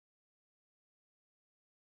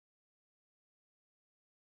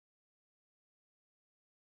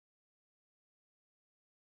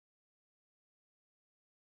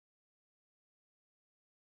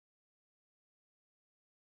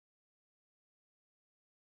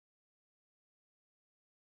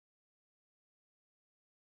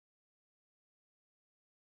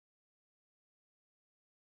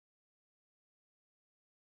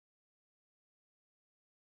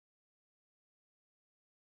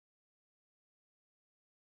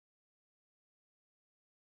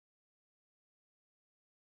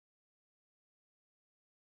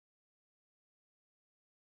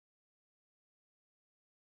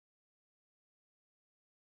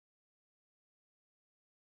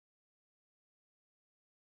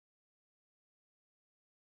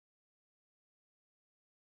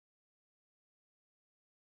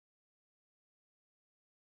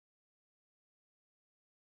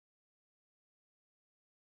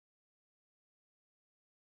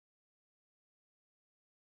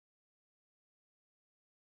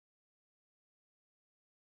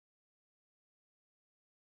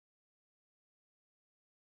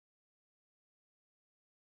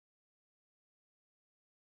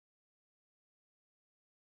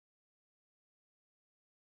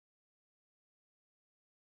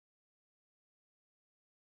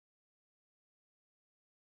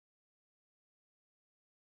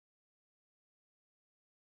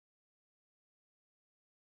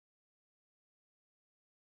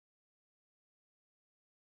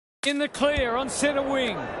In the clear on centre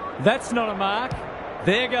wing. That's not a mark.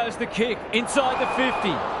 There goes the kick inside the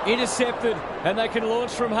 50. Intercepted, and they can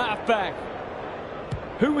launch from half-back.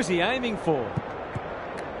 Who was he aiming for?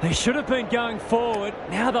 They should have been going forward.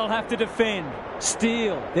 Now they'll have to defend.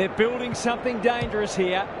 Steele. They're building something dangerous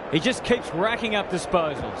here. He just keeps racking up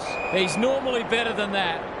disposals. He's normally better than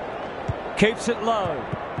that. Keeps it low.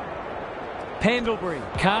 Pendlebury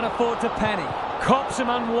can't afford to panic. Cops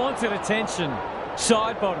some unwanted attention.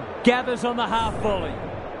 Side bottom. Gathers on the half volley.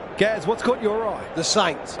 Gaz, what's caught your eye? The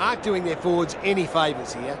Saints aren't doing their forwards any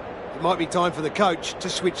favours here. It might be time for the coach to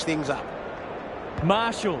switch things up.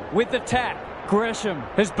 Marshall with the tap. Gresham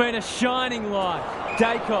has been a shining light.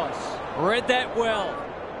 Dacos read that well.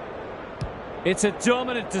 It's a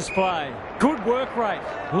dominant display. Good work rate.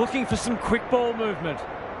 Looking for some quick ball movement.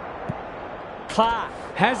 Clark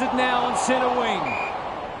has it now on centre wing.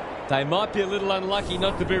 They might be a little unlucky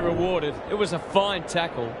not to be rewarded. It was a fine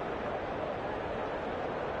tackle.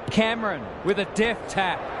 Cameron with a deft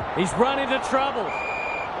tap. He's run into trouble.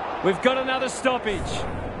 We've got another stoppage.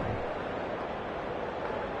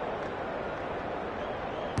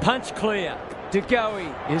 Punch clear.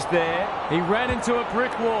 DeGoey is there. He ran into a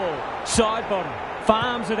brick wall. Side bottom.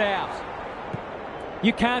 Farms it out.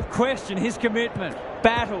 You can't question his commitment.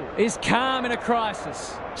 Battle is calm in a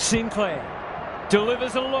crisis. Sinclair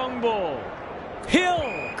delivers a long ball. Hill,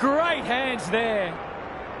 great hands there.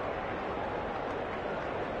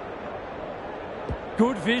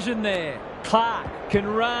 Good vision there. Clark can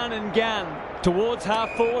run and gun towards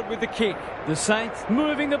half forward with the kick. The Saints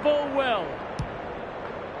moving the ball well.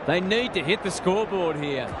 They need to hit the scoreboard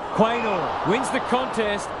here. Quaynor wins the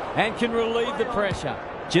contest and can relieve the pressure.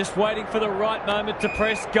 Just waiting for the right moment to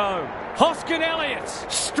press go. Hoskin Elliott,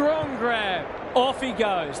 strong grab. Off he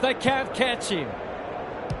goes. They can't catch him.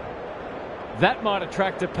 That might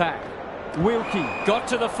attract a pack. Wilkie got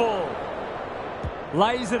to the fall.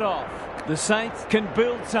 Lays it off. The Saints can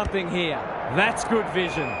build something here. That's good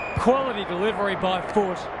vision. Quality delivery by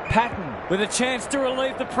foot. Patton with a chance to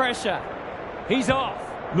relieve the pressure. He's off.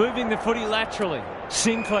 Moving the footy laterally.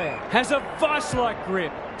 Sinclair has a vice-like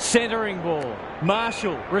grip. Centering ball.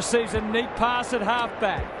 Marshall receives a neat pass at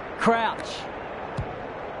halfback. Crouch.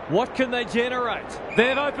 What can they generate?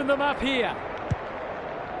 They've opened them up here.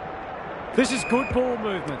 This is good ball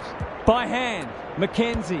movement. By hand.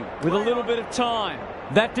 McKenzie with a little bit of time.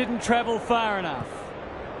 That didn't travel far enough.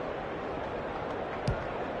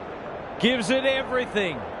 Gives it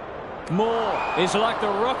everything. Moore is like the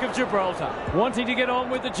Rock of Gibraltar, wanting to get on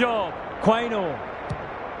with the job. Quaynor.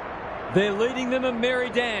 They're leading them a merry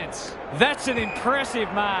dance. That's an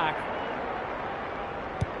impressive mark.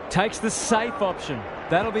 Takes the safe option.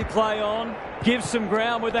 That'll be play on. Gives some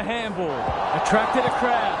ground with a handball. Attracted a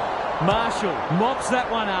crowd. Marshall mops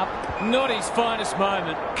that one up. Not his finest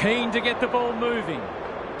moment. Keen to get the ball moving.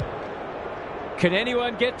 Can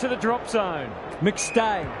anyone get to the drop zone?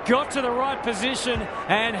 McStay got to the right position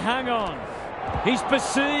and hung on. He's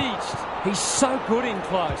besieged. He's so good in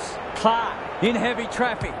close. Clark in heavy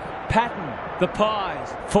traffic. Patton, the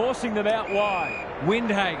Pies, forcing them out wide.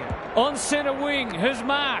 Windhagen on centre wing has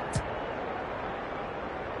marked.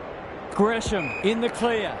 Gresham in the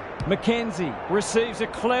clear. McKenzie receives a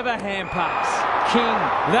clever hand pass. King,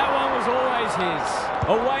 that one was always his.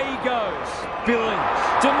 Away he goes. Billings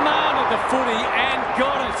demanded the footy and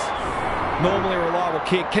got it. Normally a reliable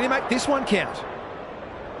kick. Can he make this one count?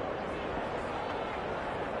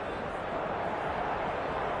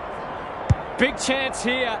 Big chance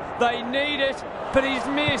here. They need it, but he's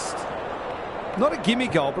missed. Not a gimme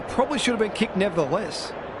goal, but probably should have been kicked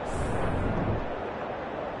nevertheless.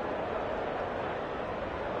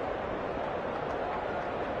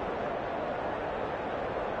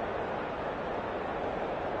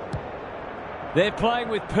 They're playing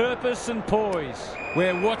with purpose and poise.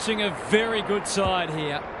 We're watching a very good side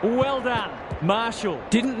here. Well done. Marshall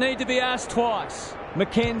didn't need to be asked twice.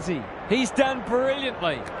 McKenzie, he's done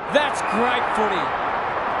brilliantly. That's great footy.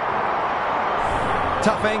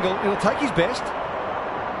 Tough angle. It'll take his best.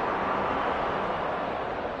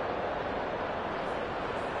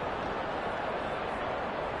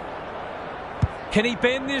 Can he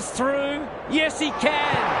bend this through? Yes, he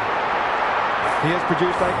can. He has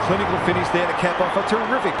produced a clinical finish there to cap off a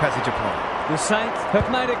terrific passage of play. The Saints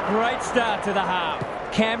have made a great start to the half.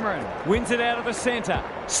 Cameron wins it out of the centre.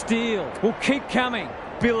 Steele will keep coming.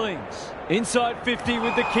 Billings inside 50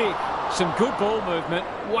 with the kick. Some good ball movement,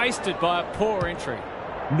 wasted by a poor entry.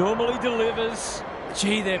 Normally delivers.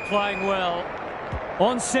 Gee, they're playing well.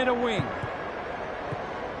 On centre wing.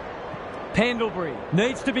 Pendlebury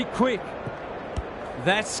needs to be quick.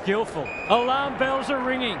 That's skillful. Alarm bells are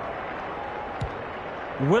ringing.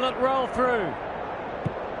 Will it roll through?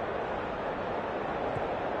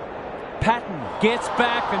 Patton gets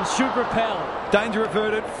back and should repel. Danger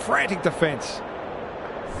averted, frantic defence.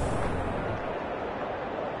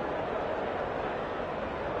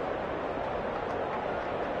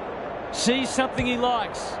 Sees something he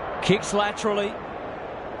likes. Kicks laterally.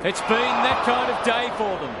 It's been that kind of day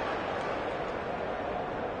for them.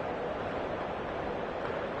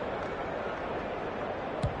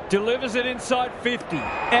 Delivers it inside 50.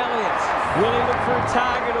 Elliott. Will he look for a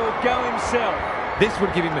target or go himself? This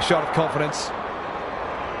would give him a shot of confidence.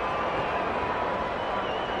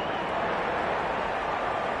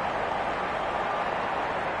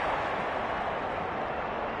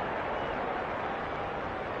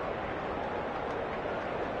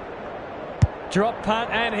 Drop punt,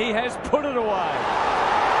 and he has put it away.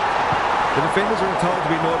 The defenders are told to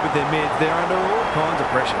be annoyed with their mids. They're under all kinds of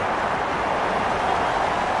pressure.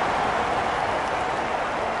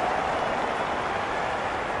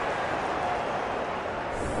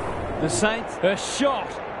 The Saints, a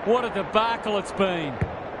shot. What a debacle it's been.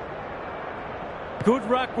 Good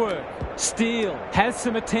ruck work. Steele has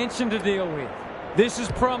some attention to deal with. This is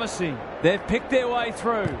promising. They've picked their way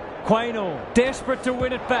through. Quaynor, desperate to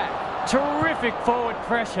win it back. Terrific forward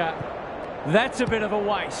pressure. That's a bit of a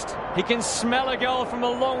waste. He can smell a goal from a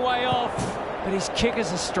long way off, but his kick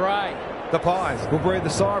is astray. The Pies will breathe a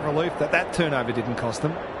sigh of relief that turnover didn't cost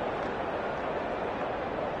them.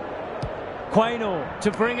 Quaynor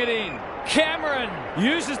to bring it in. Cameron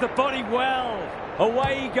uses the body well.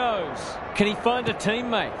 Away he goes. Can he find a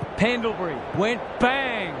teammate? Pendlebury went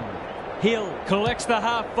bang. Hill collects the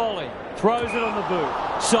half volley. Throws it on the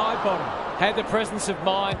boot. Side bottom. Had the presence of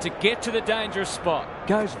mind to get to the dangerous spot.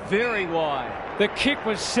 Goes very wide. The kick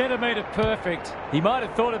was centimetre perfect. He might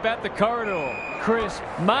have thought about the corridor. Crisp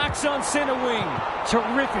marks on centre wing.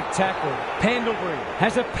 Terrific tackle. Pendlebury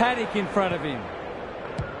has a paddock in front of him.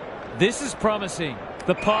 This is promising.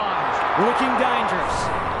 The Pies looking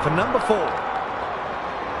dangerous. For number 4.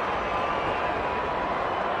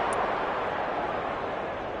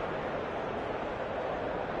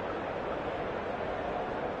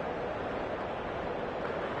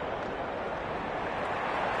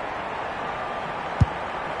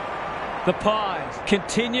 The Pies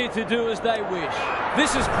continue to do as they wish.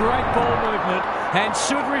 This is great ball movement and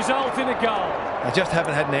should result in a goal. They just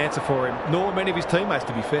haven't had an answer for him, nor many of his teammates,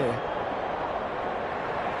 to be fair.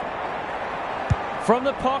 From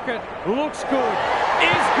the pocket, looks good,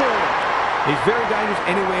 is good. He's very dangerous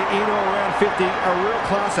anywhere in or around 50, a real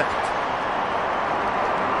class act.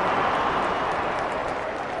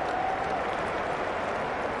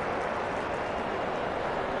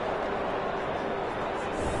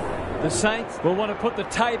 The Saints will want to put the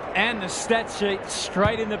tape and the stat sheet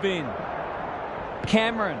straight in the bin.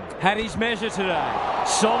 Cameron had his measure today.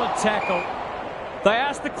 Solid tackle. They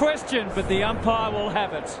asked the question, but the umpire will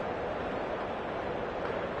have it.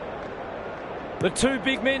 The two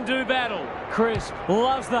big men do battle. Crisp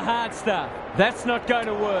loves the hard stuff. That's not going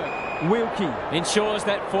to work. Wilkie ensures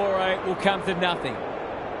that 4-8 will come to nothing.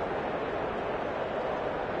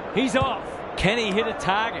 He's off. Can he hit a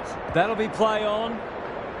target? That'll be play on.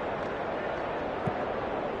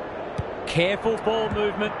 Careful ball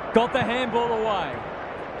movement. Got the handball away.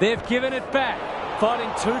 They've given it back. Fighting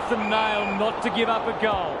tooth and nail not to give up a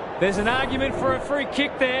goal. There's an argument for a free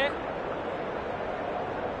kick there.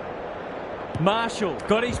 Marshall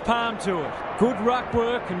got his palm to it. Good ruck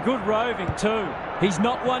work and good roving too. He's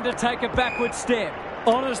not one to take a backward step.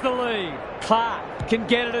 Honours the lead. Clark can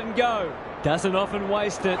get it and go. Doesn't often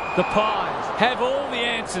waste it. The Pies have all the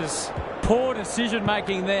answers. Poor decision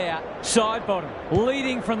making there. Side bottom,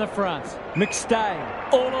 leading from the front.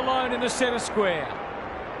 McStay all alone in the centre square.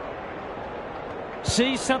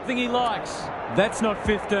 Sees something he likes. That's not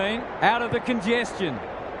 15. Out of the congestion.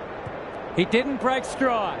 He didn't break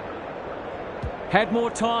stride. Had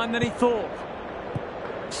more time than he thought.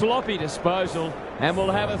 Sloppy disposal, and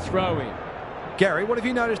we'll have a throw in. Gary, what have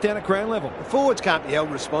you noticed down at ground level? The forwards can't be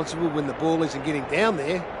held responsible when the ball isn't getting down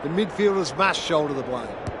there. The midfielders must shoulder the blame.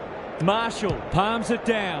 Marshall palms it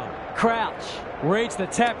down. Crouch reads the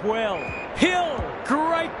tap well. Hill,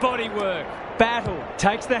 great body work. Battle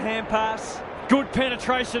takes the hand pass. Good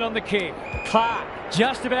penetration on the kick. Clark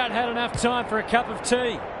just about had enough time for a cup of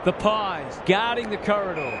tea. The Pies guarding the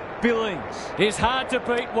corridor. Billings is hard to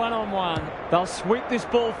beat one-on-one. They'll sweep this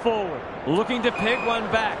ball forward, looking to peg one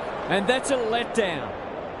back, and that's a letdown.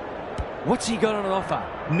 What's he got on offer?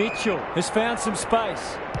 Mitchell has found some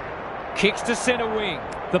space. Kicks to centre wing.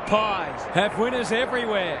 The Pies have winners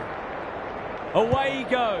everywhere. Away he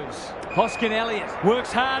goes. Hoskin Elliott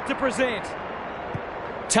works hard to present.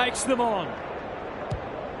 Takes them on.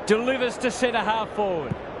 delivers to centre half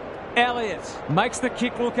forward. Elliott makes the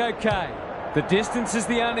kick look okay. The distance is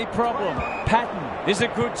the only problem. Patton is a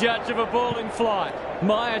good judge of a ball in flight.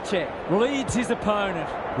 Myercheck leads his opponent.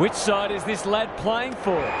 Which side is this lad playing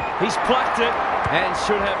for? He's plucked it and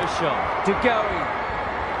should have a shot. De Goey.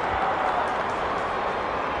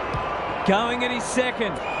 Going at his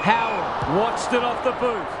second. Howell watched it off the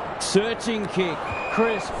boot. Searching kick.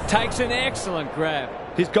 Crisp takes an excellent grab.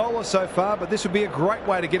 His goalless so far, but this would be a great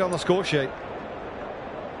way to get on the score sheet.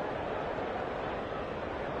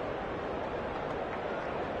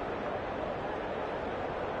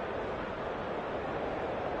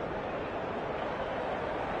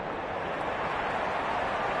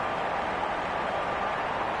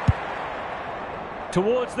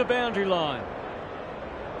 Towards the boundary line.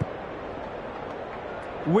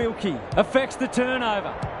 Wilkie affects the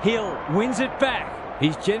turnover. Hill wins it back.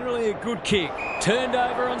 He's generally a good kick. Turned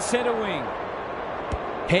over on centre wing.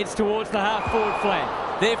 Heads towards the half-forward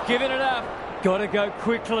flank. They've given it up. Got to go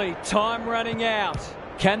quickly. Time running out.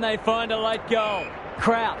 Can they find a late goal?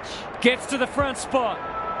 Crouch gets to the front spot.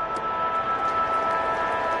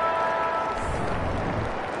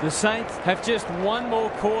 The Saints have just one more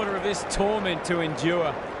quarter of this torment to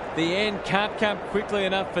endure. The end can't come quickly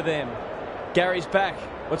enough for them. Gary's back.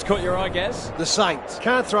 What's caught your eye, Gaz? The Saints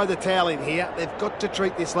can't throw the towel in here. They've got to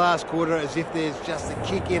treat this last quarter as if there's just a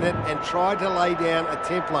kick in it and try to lay down a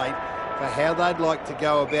template for how they'd like to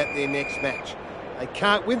go about their next match. They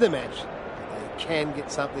can't win the match, but they can get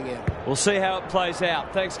something out of it. We'll see how it plays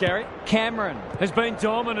out. Thanks, Gary. Cameron has been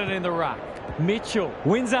dominant in the ruck. Mitchell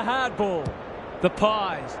wins a hard ball. The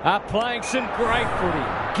Pies are playing some great footy.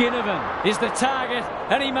 Ginnivan is the target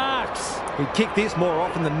and he marks. He'd kick this more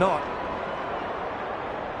often than not.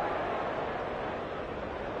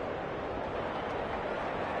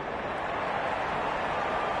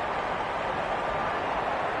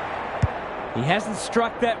 He hasn't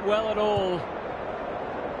struck that well at all.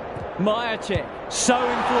 Myercheck, so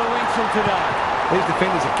influential today. These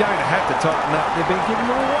defenders are going to have to tighten up. They've been giving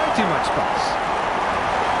them way too much space.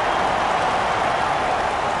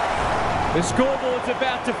 The scoreboard's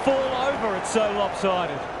about to fall over, it's so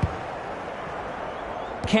lopsided.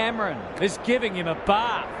 Cameron is giving him a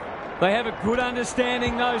bath. They have a good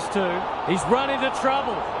understanding, those two. He's run into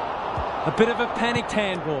trouble. A bit of a panicked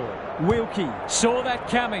handball. Wilkie saw that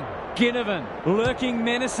coming. Ginnivan lurking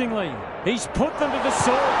menacingly. He's put them to the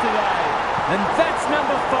sword today. And that's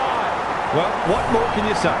number 5. Well, what more can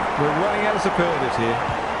you say? We're running out of superlatives here.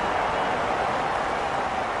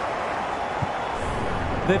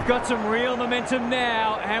 They've got some real momentum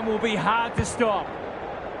now and will be hard to stop.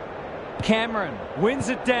 Cameron wins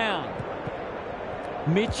it down.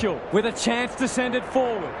 Mitchell with a chance to send it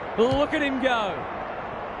forward. Look at him go.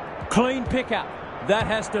 Clean pickup. That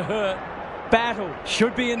has to hurt. Battle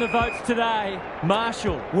should be in the votes today.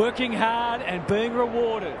 Marshall working hard and being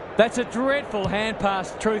rewarded. That's a dreadful hand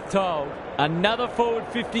pass, truth told. Another forward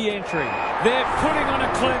 50 entry. They're putting on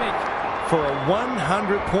a clinic. For a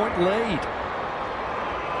 100-point lead.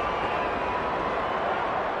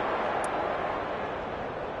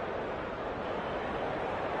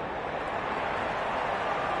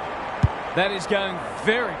 That is going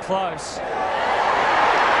very close.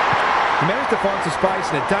 He managed to find some space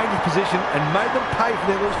in a dangerous position and made them pay for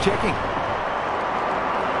their loose checking.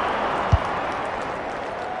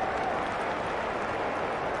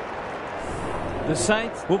 The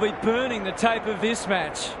Saints will be burning the tape of this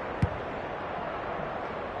match.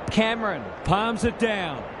 Cameron palms it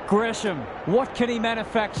down. Gresham, what can he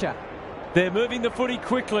manufacture? They're moving the footy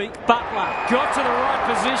quickly. Butler got to the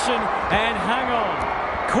right position and hung on.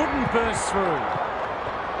 Couldn't burst through.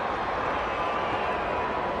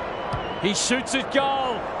 He shoots at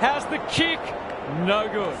goal. How's the kick? No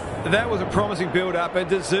good. That was a promising build-up and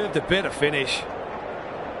deserved a better finish.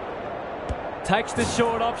 Takes the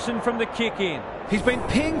short option from the kick in. He's been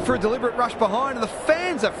pinged for a deliberate rush behind and the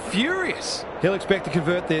fans are furious. He'll expect to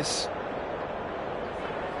convert this.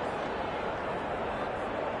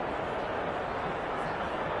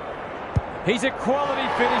 He's a quality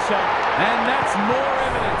finisher, and that's more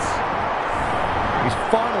evidence. He's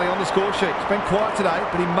finally on the score sheet. It's been quiet today,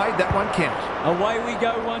 but he made that one count. Away we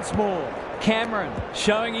go once more. Cameron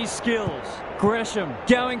showing his skills. Gresham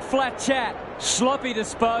going flat chat. Sloppy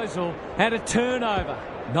disposal and a turnover.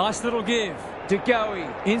 Nice little give. De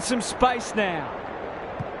Goey in some space now.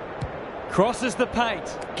 Crosses the paint.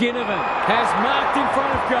 Ginnivan has marked in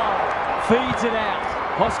front of goal. Feeds it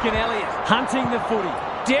out. Hoskin Elliott hunting the footy.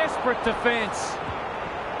 Desperate defence.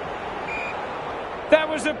 That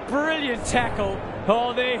was a brilliant tackle.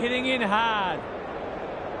 Oh, they're hitting in hard.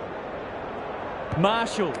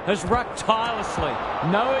 Marshall has rucked tirelessly.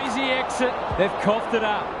 No easy exit. They've coughed it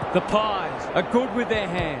up. The Pies are good with their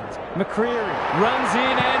hands. McCreery runs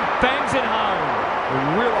in and bangs it home.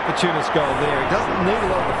 A real opportunist goal there. He doesn't need a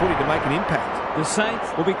lot of the footy to make an impact. The Saints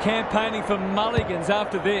will be campaigning for mulligans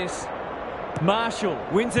after this. Marshall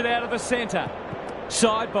wins it out of the centre.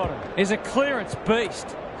 Sidebottom is a clearance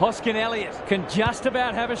beast. Hoskin Elliott can just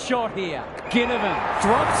about have a shot here. Ginnivan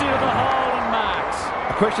drops into the hole and marks.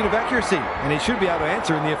 A question of accuracy, and he should be able to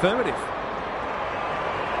answer in the affirmative.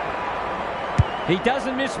 He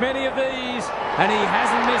doesn't miss many of these, and he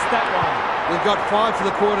hasn't missed that one. We've got 5 for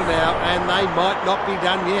the quarter now, and they might not be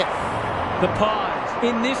done yet. The Pies,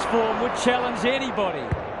 in this form, would challenge anybody.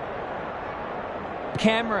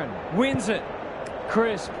 Cameron wins it.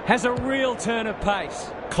 Crisp has a real turn of pace.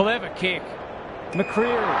 Clever kick.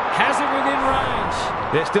 McCreery has it within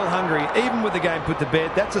range. They're still hungry, even with the game put to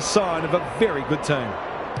bed. That's a sign of a very good team.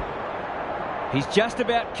 He's just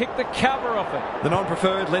about kicked the cover off it. The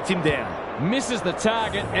non-preferred lets him down. Misses the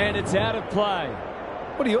target, and it's out of play.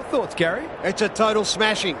 What are your thoughts, Gary? It's a total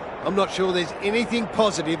smashing. I'm not sure there's anything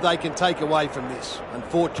positive they can take away from this,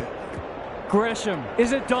 unfortunately. Gresham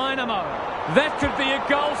is a dynamo. That could be a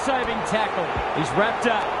goal-saving tackle. He's wrapped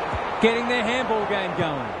up, getting their handball game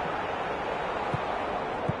going.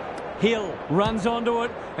 Hill runs onto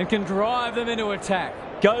it and can drive them into attack.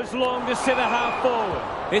 Goes long to centre half forward.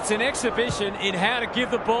 It's an exhibition in how to give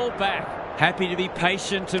the ball back. Happy to be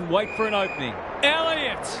patient and wait for an opening.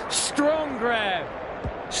 Elliott, strong grab.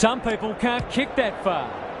 Some people can't kick that far.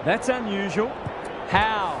 That's unusual.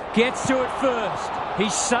 Howe gets to it first.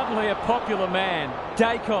 He's suddenly a popular man.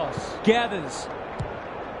 Dacos gathers.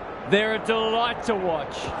 They're a delight to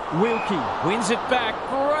watch. Wilkie wins it back.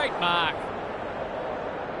 Great mark.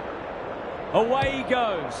 Away he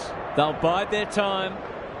goes. They'll bide their time.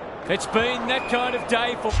 It's been that kind of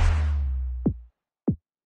day for...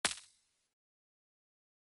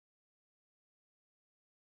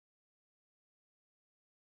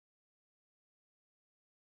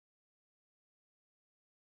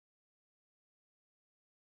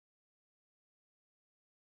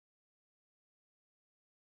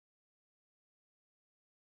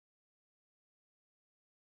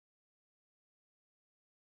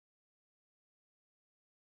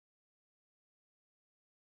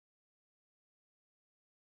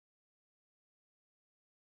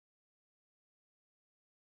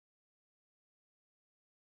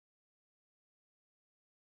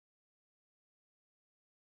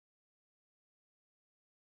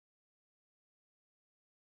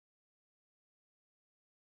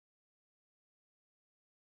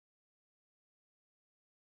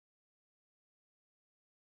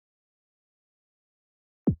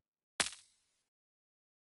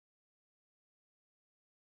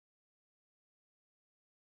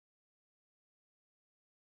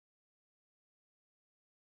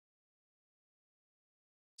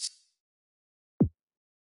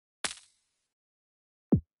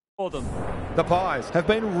 them. The Pies have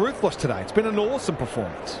been ruthless today. It's been an awesome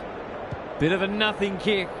performance. Bit of a nothing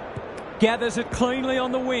kick. Gathers it cleanly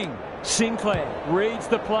on the wing. Sinclair reads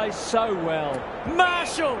the play so well.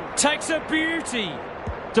 Marshall takes a beauty.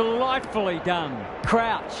 Delightfully done.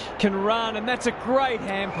 Crouch can run, and that's a great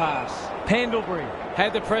hand pass. Pendlebury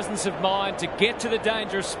had the presence of mind to get to the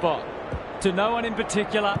dangerous spot. To no one in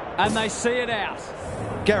particular, and they see it out.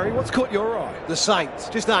 Gary, what's caught your eye? The Saints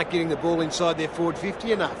just aren't getting the ball inside their forward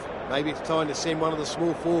 50 enough. Maybe it's time to send one of the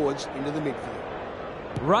small forwards into the midfield.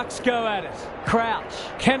 Rucks go at it. Crouch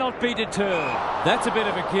cannot be deterred. That's a bit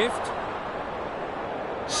of a gift.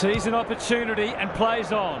 Sees an opportunity and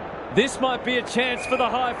plays on. This might be a chance for the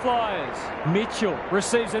high flyers. Mitchell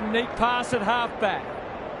receives a neat pass at halfback.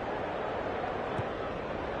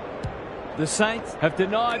 The Saints have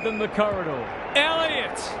denied them the corridor.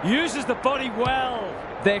 Elliott uses the body well.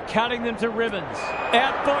 They're cutting them to ribbons.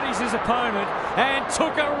 Outbodies his opponent and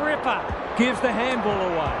took a ripper. Gives the handball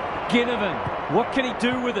away. Ginnivan, what can he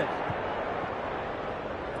do with it?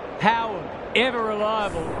 Howard, ever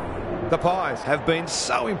reliable. The Pies have been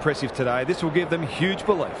so impressive today. This will give them huge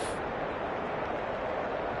belief.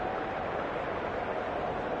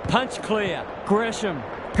 Punch clear. Gresham,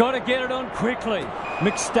 got to get it on quickly.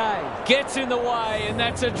 McStay gets in the way, and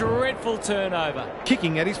that's a dreadful turnover.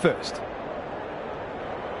 Kicking at his first.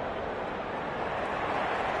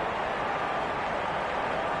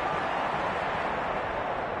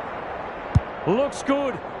 Looks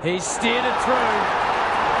good. He's steered it through.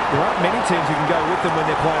 There aren't many teams who can go with them when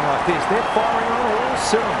they're playing like this. They're firing on all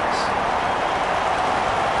cylinders.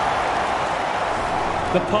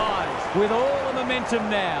 The Pies with all the momentum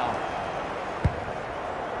now.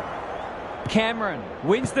 Cameron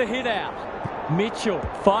wins the hit out. Mitchell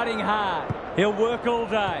fighting hard. He'll work all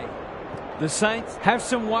day. The Saints have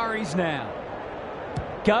some worries now.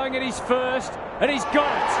 Going at his first, and he's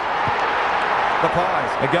got it. The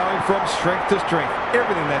Pies are going from strength to strength.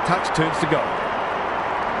 Everything they touch turns to gold.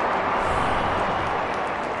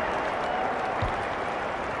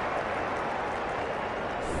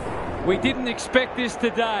 We didn't expect this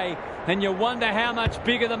today, and you wonder how much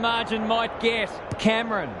bigger the margin might get.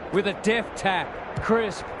 Cameron with a deft tap.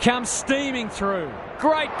 Crisp comes steaming through.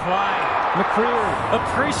 Great play. McCreary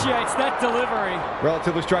appreciates that delivery.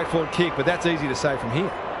 Relatively straightforward kick, but that's easy to say from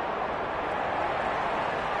here.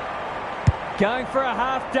 Going for a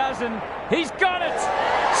half dozen. He's got it.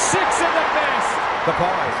 6 of the best. The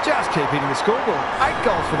Pies just keep hitting the scoreboard. 8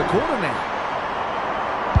 goals for the quarter now.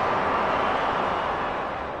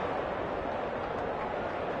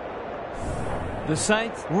 The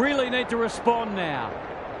Saints really need to respond now.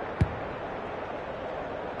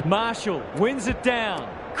 Marshall wins it down.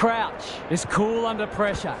 Crouch is cool under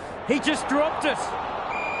pressure. He just dropped it.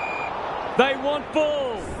 They want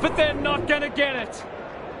ball, but they're not going to get it.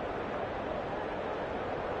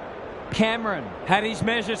 Cameron had his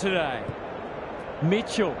measure today.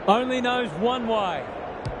 Mitchell only knows one way.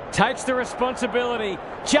 Takes the responsibility.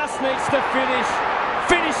 Just needs to finish.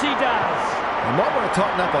 Finish he does. You might want to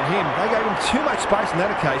tighten up on him. They gave him too much space on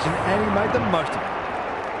that occasion, and he made the most of it.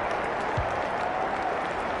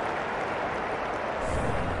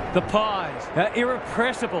 The Pies are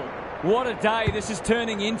irrepressible. What a day this is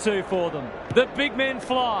turning into for them. The big men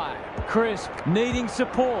fly. Crisp needing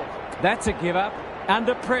support. That's a give up.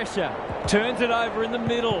 Under pressure. Turns it over in the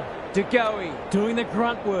middle. De Goey doing the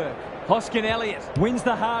grunt work. Hoskin Elliott wins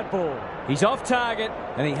the hard ball. He's off target,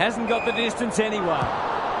 and he hasn't got the distance anyway.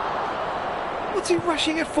 What's he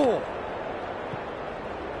rushing it for?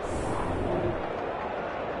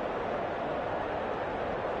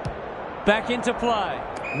 Back into play.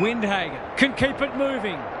 Windhagen can keep it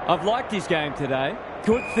moving. I've liked his game today.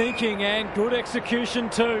 Good thinking and good execution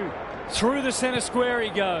too. Through the centre square he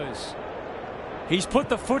goes. He's put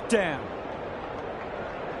the foot down.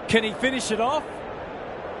 Can he finish it off?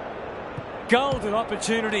 Golden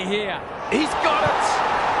opportunity here. He's got it!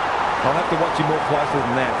 I'll have to watch him more closely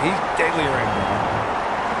than that. He's deadly around now.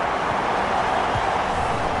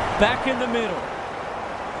 Back in the middle.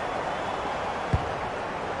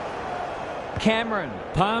 Cameron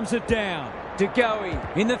palms it down. De Goey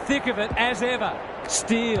in the thick of it as ever.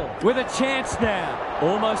 Steele with a chance now.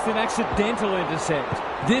 Almost an accidental intercept.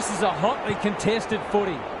 This is a hotly contested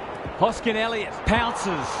footy. Hoskin Elliott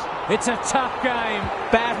pounces. It's a tough game.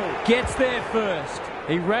 Battle gets there first.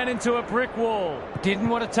 He ran into a brick wall. Didn't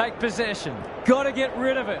want to take possession. Got to get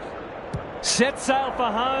rid of it. Set sail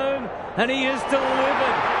for home, and he is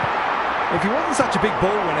delivered. If he wasn't such a big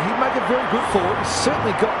ball winner, he'd make a very good forward. He's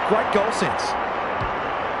certainly got great goal sense.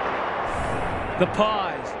 The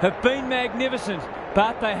Pies have been magnificent,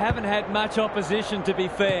 but they haven't had much opposition, to be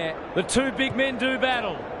fair. The two big men do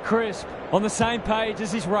battle. Crisp on the same page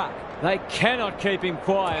as his ruck. They cannot keep him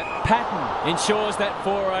quiet. Patton ensures that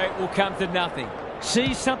foray will come to nothing.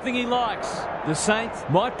 Sees something he likes. The Saints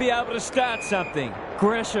might be able to start something.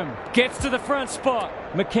 Gresham gets to the front spot.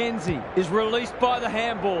 McKenzie is released by the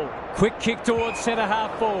handball. Quick kick towards centre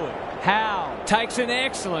half forward. Howe takes an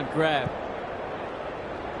excellent grab.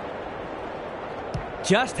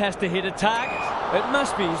 Just has to hit a target. It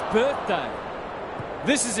must be his birthday.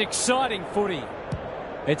 This is exciting footy.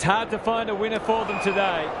 It's hard to find a winner for them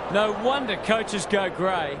today. No wonder coaches go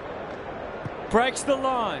grey. Breaks the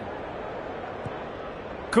line.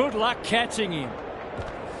 Good luck catching him.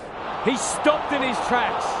 He's stopped in his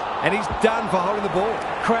tracks. And he's done for holding the ball.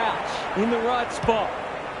 Crouch in the right spot.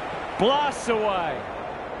 Blasts away.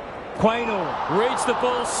 Quaynor reads the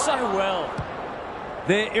ball so well.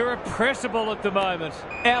 They're irrepressible at the moment.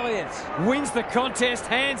 Elliott wins the contest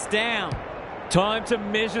hands down. Time to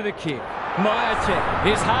measure the kick. Myercheck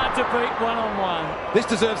is hard to beat one-on-one. This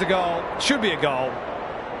deserves a goal. Should be a goal.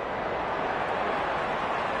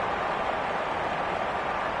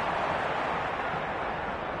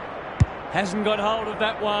 Hasn't got hold of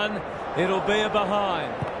that one. It'll be a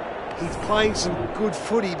behind. He's playing some good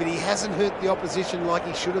footy, but he hasn't hurt the opposition like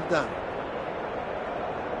he should have done.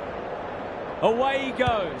 Away he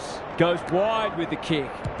goes. Goes wide with the kick.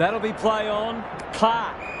 That'll be play on.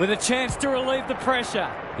 Clark with a chance to relieve the pressure.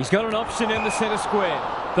 He's got an option in the centre square.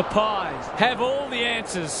 The Pies have all the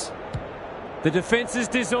answers. The defence is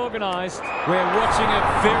disorganised. We're watching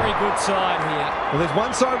a very good side here. Well, there's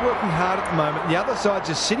one side working hard at the moment. The other side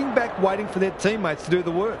just sitting back waiting for their teammates to do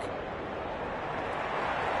the work.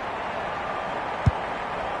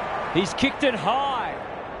 He's kicked it high.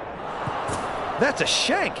 That's a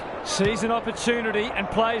shank. Sees an opportunity and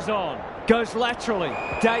plays on. Goes laterally.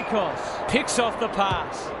 Dacos picks off the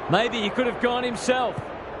pass. Maybe he could have gone himself.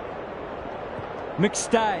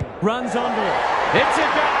 McStay runs onto it. It's a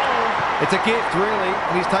goal! It's a gift, really,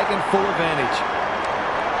 and he's taken full advantage.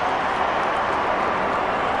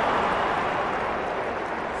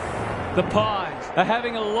 The Pies are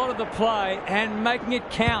having a lot of the play and making it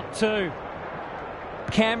count too.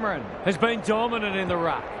 Cameron has been dominant in the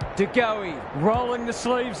ruck. De Goey rolling the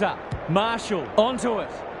sleeves up. Marshall onto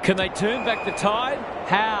it. Can they turn back the tide?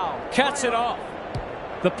 Howe cuts it off.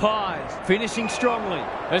 The Pies finishing strongly.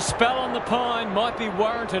 A spell on the pine might be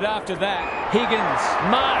warranted after that.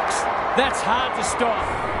 Higgins marks. That's hard to stop.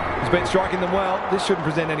 He's been striking them well. This shouldn't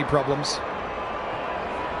present any problems.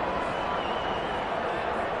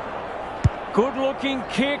 Good-looking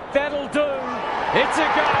kick. That'll do. It's a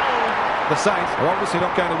goal. The Saints are obviously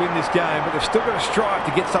not going to win this game, but they've still got to strive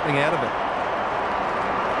to get something out of it.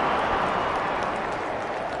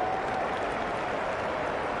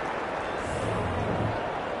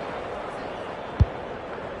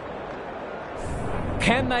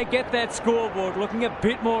 Can they get that scoreboard looking a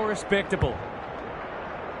bit more respectable?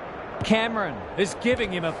 Cameron is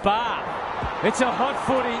giving him a bar. It's a hot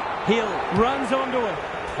footy. Hill runs onto it.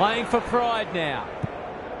 Playing for pride now.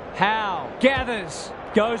 Howe gathers.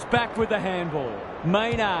 Goes back with the handball.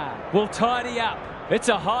 Maynard will tidy up. It's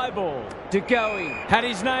a high ball. De Goey had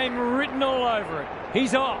his name written all over it.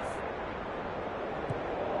 He's off.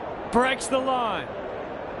 Breaks the line.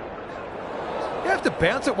 You have to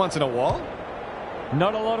bounce it once in a while.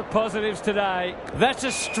 Not a lot of positives today. That's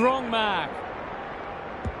a strong mark.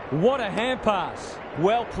 What a hand pass.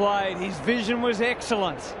 Well played. His vision was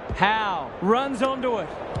excellent. Howe runs onto it.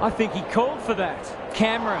 I think he called for that.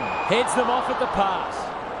 Cameron heads them off at the pass.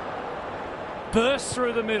 Bursts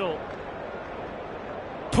through the middle.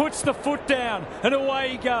 Puts the foot down and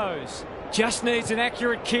away he goes. Just needs an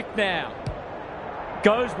accurate kick now.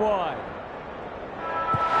 Goes wide.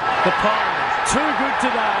 The Pies too good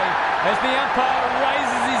today as the umpire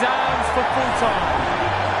raises his arms for full time.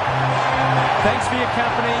 Thanks for your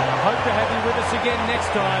company. Hope to have you with us again next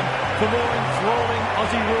time for more enthralling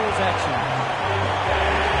Aussie rules action.